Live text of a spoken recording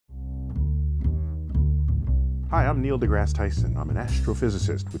Hi, I'm Neil deGrasse Tyson. I'm an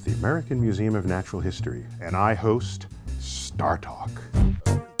astrophysicist with the American Museum of Natural History, and I host StarTalk.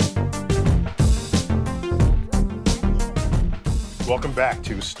 Welcome back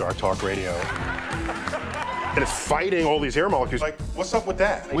to StarTalk Radio. And it's fighting all these air molecules. Like, what's up with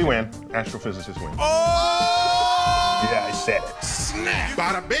that? We win. Astrophysicists win. Oh! Yeah, I said it. Snap!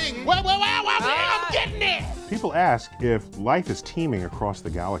 Bada bing! Wow, I'm getting it! People ask if life is teeming across the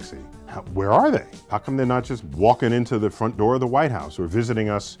galaxy. Where are they? How come they're not just walking into the front door of the White House or visiting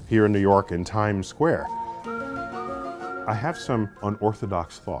us here in New York in Times Square? I have some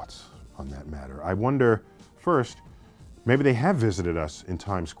unorthodox thoughts on that matter. I wonder, first, maybe they have visited us in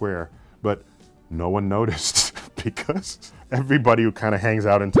Times Square, but no one noticed because everybody who kind of hangs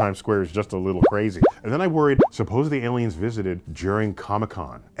out in Times Square is just a little crazy. And then I worried, suppose the aliens visited during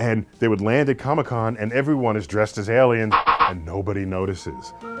Comic-Con and they would land at Comic-Con and everyone is dressed as aliens and nobody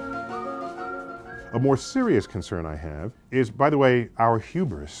notices. A more serious concern I have is, by the way, our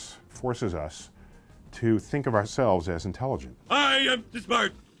hubris forces us to think of ourselves as intelligent. I am too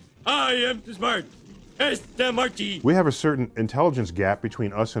smart. I am too smart. We have a certain intelligence gap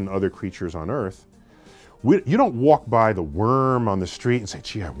between us and other creatures on Earth. You don't walk by the worm on the street and say,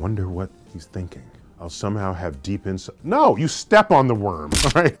 gee, I wonder what he's thinking. I'll somehow have deep insight. No, you step on the worm,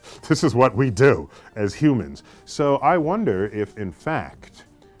 all right? This is what we do as humans. So I wonder if, in fact,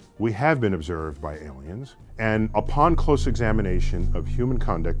 we have been observed by aliens, and upon close examination of human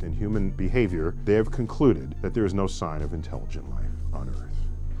conduct and human behavior, they have concluded that there is no sign of intelligent life on Earth.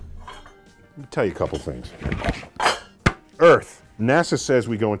 Let me tell you a couple things. Earth. NASA says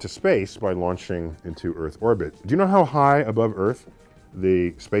we go into space by launching into Earth orbit. Do you know how high above Earth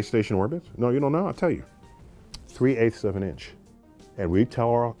the space station orbits? No, you don't know? I'll tell you. 3/8 of an inch. And we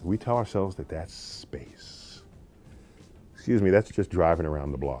tell ourselves that that's space. Excuse me, that's just driving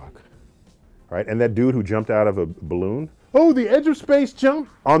around the block, right? And that dude who jumped out of a balloon, oh, the edge of space jump.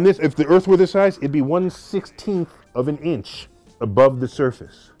 On this, if the Earth were this size, it'd be 1/16 of an inch above the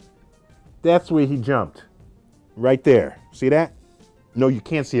surface. That's where he jumped, right there. See that? No, you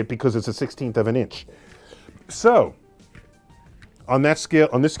can't see it because it's 1/16 of an inch. So, on this scale,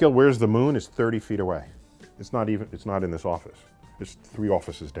 where's the moon? It's 30 feet away. It's not in this office. It's 3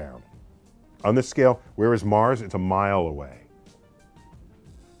 offices down. On this scale, where is Mars? It's a mile away.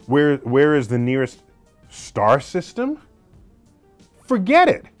 Where is the nearest star system? Forget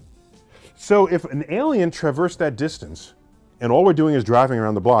it. So if an alien traversed that distance, and all we're doing is driving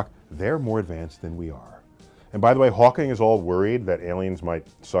around the block, they're more advanced than we are. And by the way, Hawking is all worried that aliens might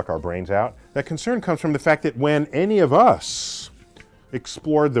suck our brains out. That concern comes from the fact that when any of us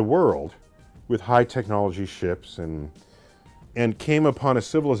explored the world with high technology ships and came upon a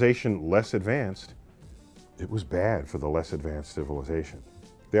civilization less advanced, it was bad for the less advanced civilization.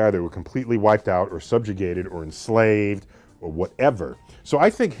 They either were completely wiped out or subjugated or enslaved or whatever. So I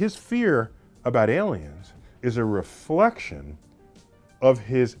think his fear about aliens is a reflection of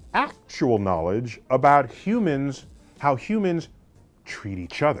his actual knowledge about humans, how humans treat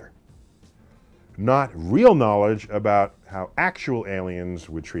each other. Not real knowledge about how actual aliens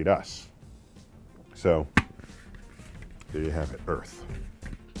would treat us. So, there you have it, Earth.